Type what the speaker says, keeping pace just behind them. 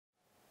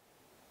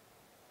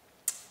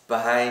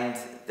Behind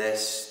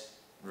this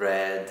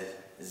red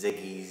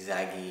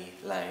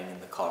ziggy-zaggy line in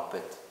the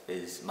carpet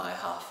is my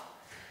half.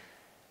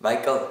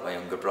 Michael, my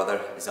younger brother,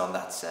 is on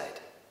that side.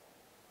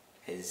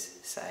 His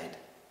side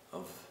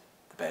of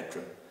the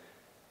bedroom.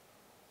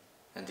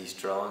 And he's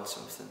drawing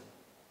something.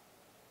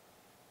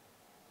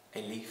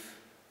 A leaf.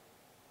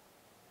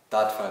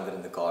 Dad found it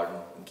in the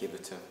garden and gave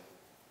it to him.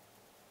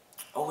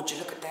 "Oh, would you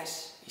look at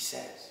this?" he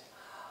says.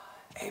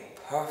 "A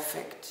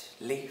perfect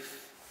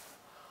leaf.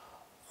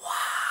 Wow,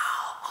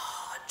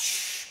 oh,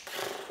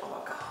 oh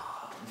my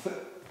God."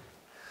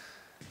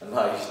 And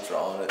now he's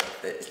drawing it.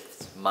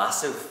 It's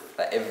massive.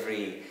 Like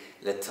every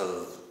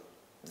little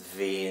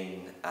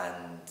vein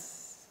and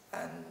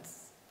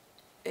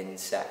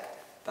insect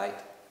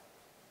bite.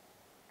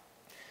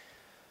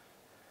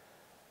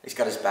 He's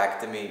got his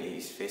back to me,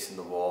 he's facing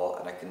the wall,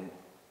 and I can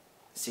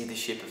see the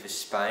shape of his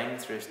spine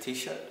through his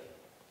t-shirt.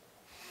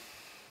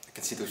 I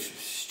can see those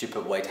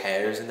stupid white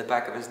hairs in the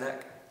back of his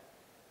neck.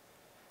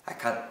 I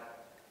can't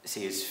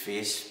see his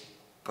face,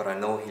 but I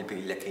know he'll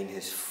be licking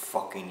his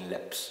fucking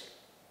lips.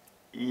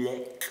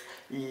 Lick,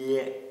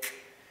 lick.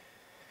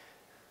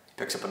 He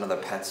picks up another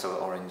pencil,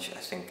 orange, I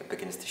think, and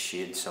begins to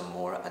shade some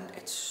more, and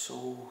it's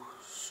so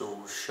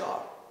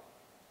sharp.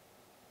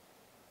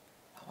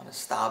 I want to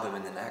stab him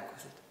in the neck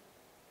with it.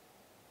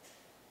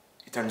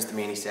 He turns to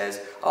me and he says,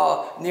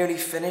 "Oh, nearly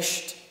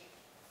finished.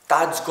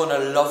 Dad's gonna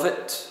love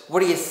it. What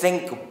do you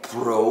think,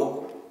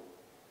 bro?"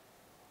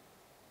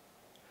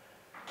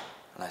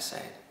 And I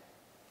said,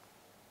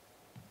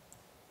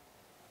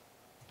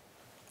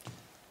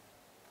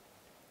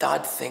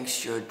 "Dad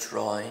thinks your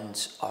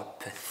drawings are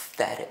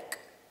pathetic.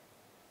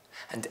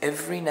 And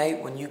every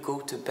night when you go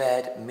to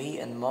bed, me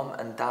and Mum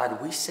and Dad,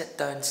 we sit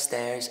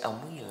downstairs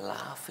and we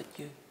laugh at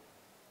you."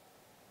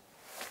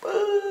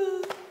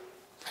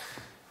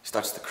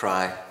 Starts to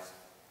cry.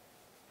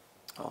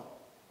 Oh,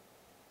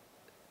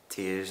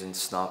 tears and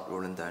snot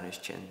rolling down his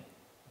chin.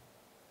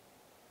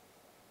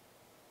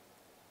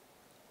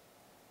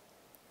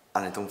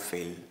 And I don't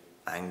feel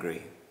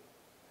angry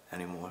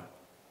anymore.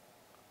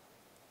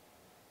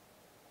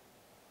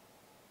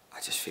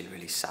 I just feel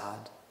really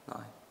sad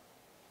now.